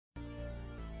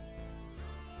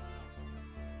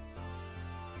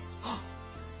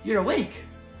You're awake.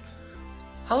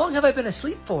 How long have I been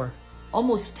asleep for?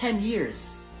 Almost 10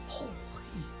 years. Holy.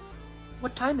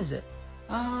 What time is it?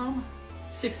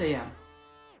 6 a.m.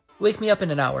 Wake me up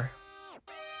in an hour.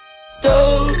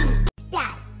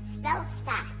 Dad, spell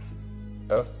fat.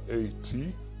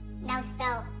 F-A-T? Now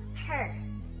spell her.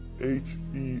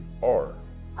 H-E-R.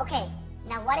 Okay,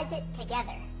 now what is it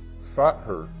together? Fat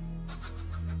her.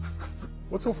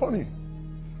 What's so funny?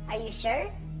 Are you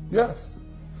sure? Yes,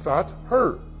 fat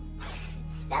her.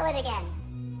 Spell it again.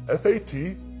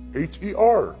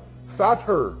 F-A-T-H-E-R. Fat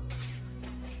her.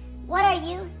 What are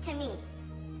you to me?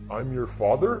 I'm your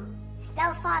father.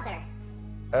 Spell father.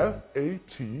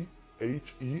 F-A-T-H-E-R.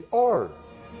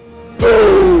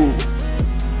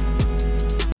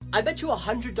 I bet you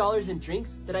 $100 in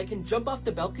drinks that I can jump off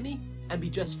the balcony and be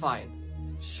just fine.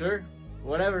 Sure,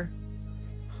 whatever.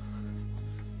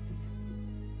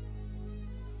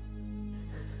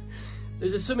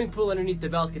 There's a swimming pool underneath the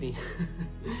balcony.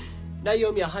 Now you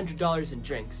owe me $100 in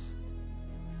drinks.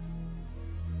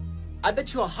 I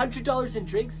bet you $100 in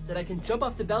drinks that I can jump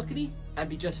off the balcony and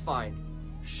be just fine.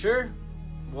 Sure,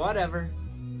 whatever.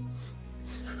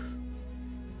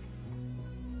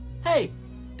 Hey,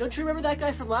 don't you remember that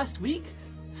guy from last week?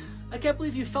 I can't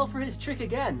believe you fell for his trick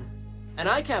again. And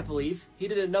I can't believe he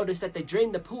didn't notice that they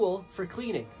drained the pool for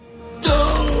cleaning.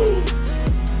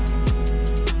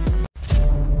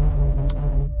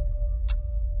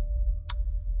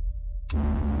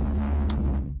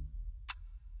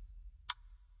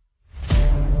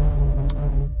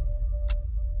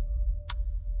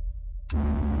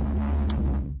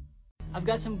 I've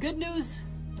got some good news,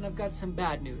 and I've got some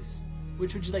bad news.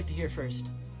 Which would you like to hear first?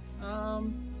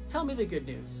 Tell me the good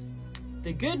news.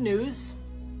 The good news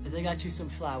is I got you some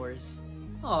flowers.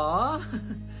 Aww,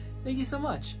 thank you so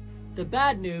much. The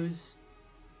bad news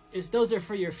is those are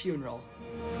for your funeral.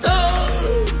 Do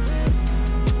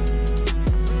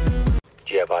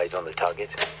you have eyes on the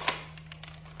target?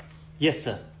 Yes,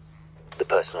 sir. The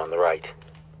person on the right.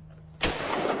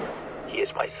 He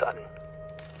is my son.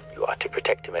 You are to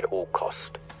protect him at all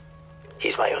cost.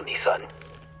 He's my only son.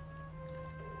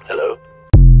 Hello?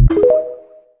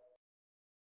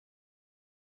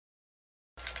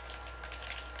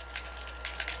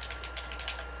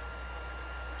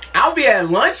 I'll be at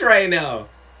lunch right now.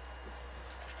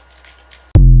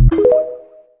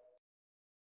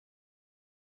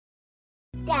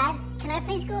 Dad, can I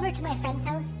please go over to my friend's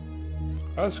house?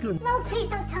 Ask her. No, please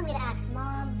don't tell me to ask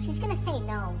Mom. She's gonna say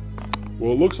no.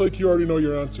 Well, it looks like you already know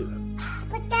your answer.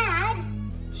 But Dad,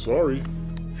 Sorry.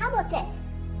 how about this?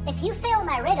 If you fail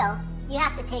my riddle, you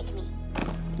have to take me.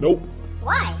 Nope.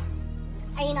 Why?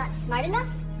 Are you not smart enough?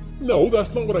 No,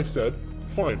 that's not what I said.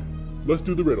 Fine. Let's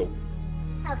do the riddle.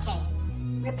 Okay.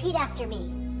 Repeat after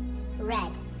me.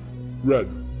 Red. Red.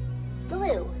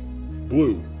 Blue.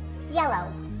 Blue.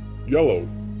 Yellow. Yellow.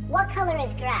 What color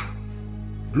is grass?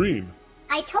 Green.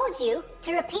 I told you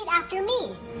to repeat after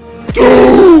me.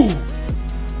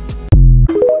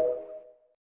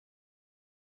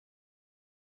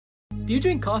 Do you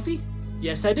drink coffee?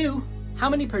 Yes, I do. How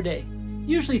many per day?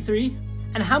 Usually 3.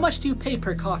 And how much do you pay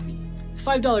per coffee?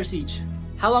 $5 each.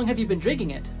 How long have you been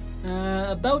drinking it?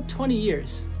 About 20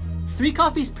 years. 3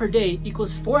 coffees per day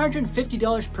equals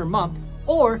 $450 per month,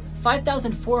 or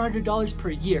 $5,400 per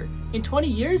year. In 20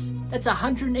 years, that's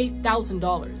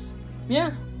 $108,000.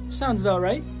 Yeah, sounds about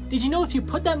right. Did you know if you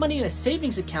put that money in a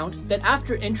savings account, that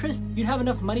after interest, you'd have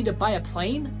enough money to buy a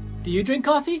plane? Do you drink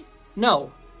coffee?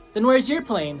 No. Then where's your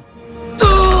plane?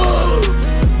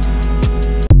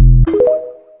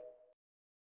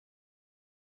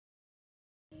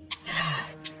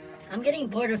 I'm getting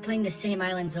bored of playing the same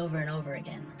islands over and over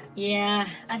again. Yeah,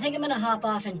 I think I'm gonna hop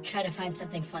off and try to find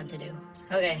something fun to do.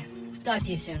 Okay, talk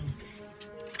to you soon.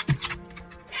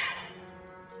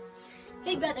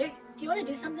 Hey brother, do you want to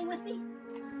do something with me?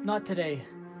 Not today.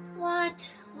 What?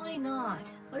 Why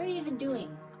not? What are you even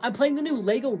doing? I'm playing the new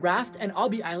Lego Raft and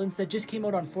Obby Islands that just came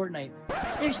out on Fortnite.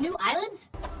 There's new islands?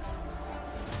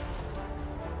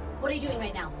 What are you doing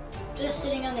right now? Just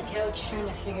sitting on the couch trying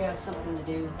to figure out something to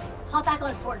do. Hop back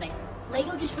on Fortnite.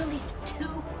 Lego just released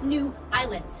 2 new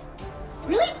islands.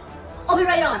 Really? I'll be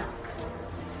right on.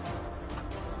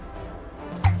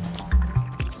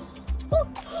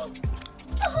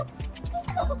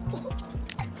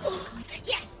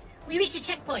 Yes! We reached a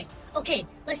checkpoint. Okay,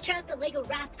 let's try out the Lego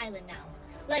Raft Island now.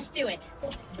 Let's do it.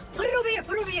 Put it over here,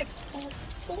 put it over here.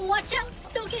 Watch out!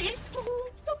 Don't get hit!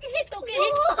 Don't get hit, don't get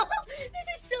hit! This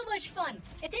is so much fun!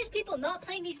 If there's people not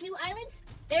playing these new islands,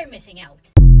 they're missing out.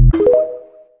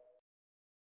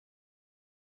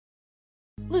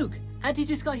 Luke, Auntie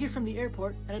just got here from the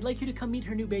airport, and I'd like you to come meet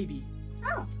her new baby.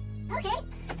 Oh, okay.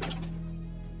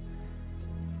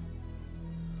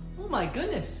 my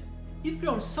goodness. You've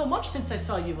grown so much since I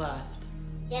saw you last.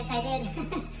 Yes, I did.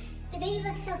 The baby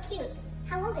looks so cute.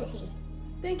 How old is he?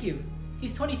 Thank you.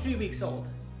 He's 23 weeks old.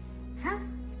 Huh?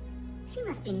 She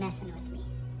must be messing with me.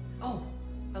 Oh,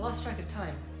 I lost track of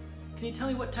time. Can you tell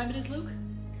me what time it is, Luke?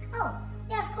 Oh,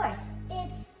 yeah, of course.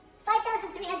 It's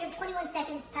 5,321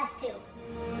 seconds past 2.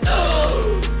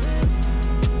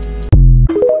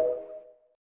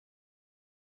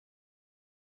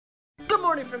 Good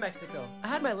morning from Mexico. I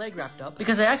had my leg wrapped up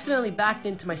because I accidentally backed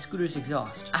into my scooter's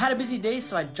exhaust. I had a busy day,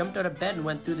 so I jumped out of bed and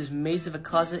went through this maze of a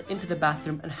closet into the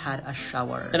bathroom and had a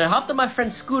shower. Then I hopped on my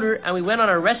friend's scooter and we went on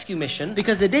a rescue mission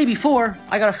because the day before,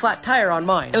 I got a flat tire on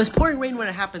mine. It was pouring rain when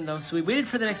it happened though, so we waited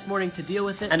for the next morning to deal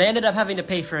with it, and I ended up having to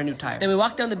pay for a new tire. Then we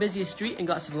walked down the busiest street and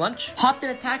got some lunch, hopped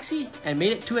in a taxi, and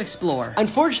made it to explore.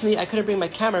 Unfortunately, I couldn't bring my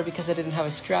camera because I didn't have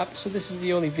a strap, so this is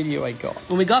the only video I got.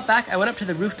 When we got back, I went up to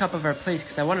the rooftop of our place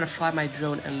because I wanted to fly my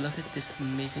drone and look at this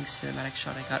amazing cinematic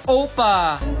shot I got.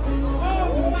 Opa!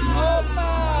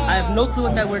 I have no clue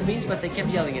what that word means, but they kept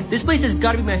yelling it. This place has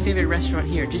got to be my favorite restaurant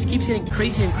here. It just keeps getting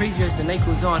crazier and crazier as the night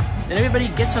goes on. Then everybody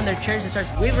gets on their chairs and starts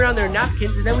waving around their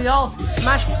napkins, and then we all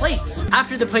smash plates.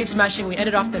 After the plate smashing, we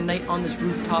ended off the night on this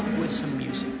rooftop with some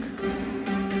music.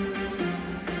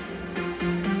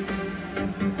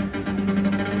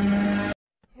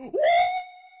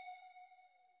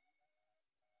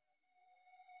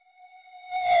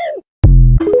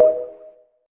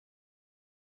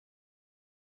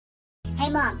 Hey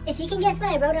Mom, if you can guess what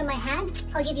I wrote on my hand,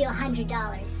 I'll give you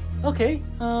 $100. Okay,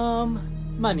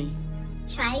 money.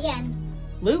 Try again.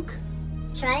 Luke?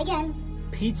 Try again.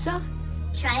 Pizza?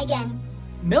 Try again.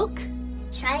 Milk?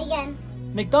 Try again.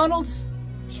 McDonald's?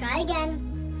 Try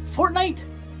again. Fortnite?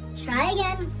 Try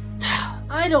again.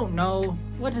 I don't know.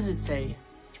 What does it say?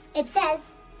 It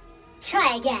says,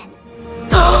 try again.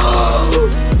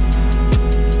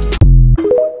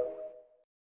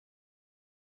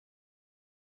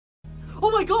 Oh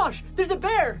my gosh, there's a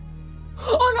bear!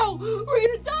 Oh no, we're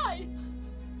gonna die!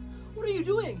 What are you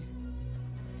doing?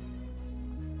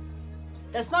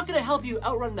 That's not gonna help you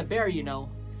outrun the bear, you know.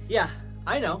 Yeah,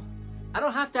 I know. I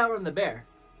don't have to outrun the bear.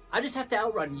 I just have to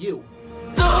outrun you.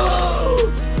 Look!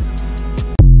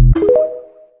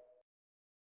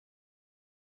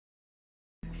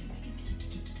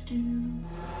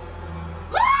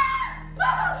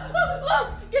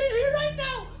 Get in here right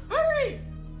now! Hurry!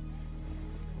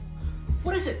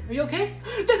 What is it? Are you okay?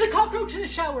 There's a cockroach in the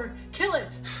shower! Kill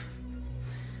it!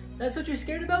 That's what you're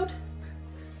scared about?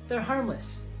 They're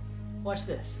harmless. Watch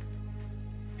this.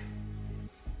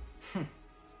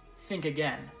 Think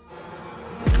again.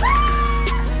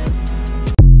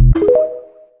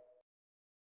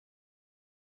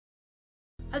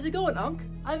 How's it going, Unc?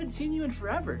 I haven't seen you in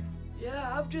forever.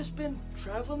 Yeah, I've just been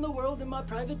traveling the world in my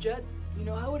private jet. You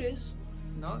know how it is.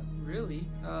 Not really.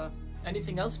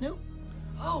 Anything else new?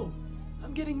 Oh,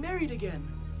 I'm getting married again.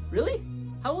 Really?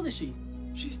 How old is she?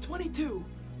 She's 22.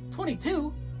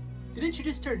 22? Didn't you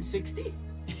just turn 60?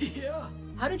 Yeah.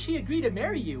 How did she agree to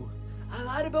marry you? I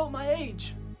lied about my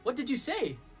age. What did you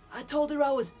say? I told her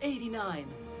I was 89.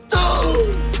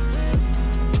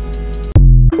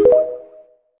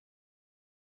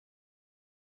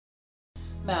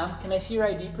 Ma'am, can I see your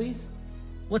ID, please?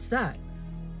 What's that?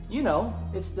 You know,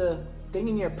 it's the thing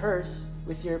in your purse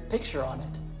with your picture on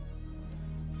it.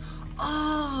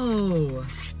 Oh.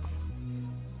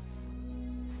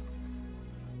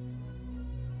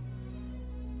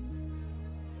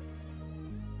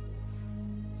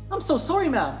 I'm so sorry,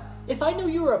 ma'am. If I knew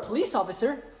you were a police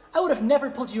officer, I would have never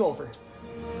pulled you over.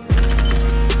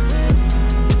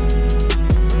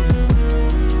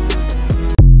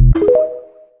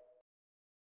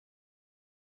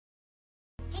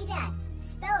 Hey Dad,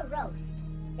 spell roast.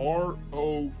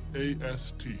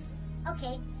 R-O-A-S-T.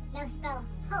 Okay, now spell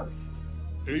host.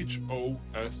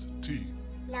 H-O-S-T.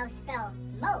 Now spell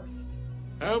most.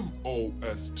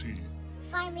 M-O-S-T.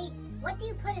 Finally, what do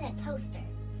you put in a toaster?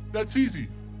 That's easy.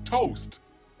 Toast.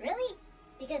 Really?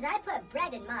 Because I put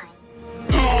bread in mine.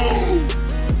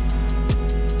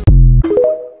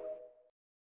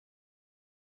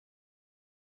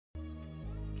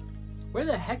 Where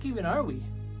the heck even are we?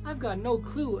 I've got no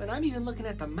clue, and I'm even looking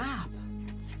at the map.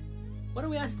 Why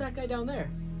don't we ask that guy down there?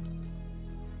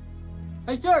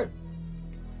 Hey, sir!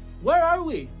 Where are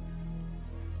we?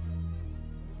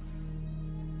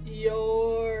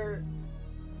 You're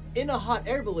in a hot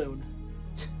air balloon.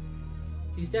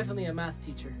 He's definitely a math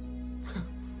teacher.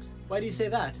 Why do you say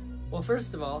that? Well,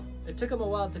 first of all, it took him a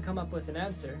while to come up with an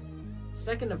answer.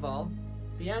 Second of all,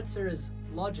 the answer is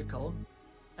logical.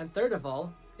 And third of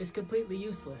all, is completely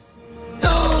useless.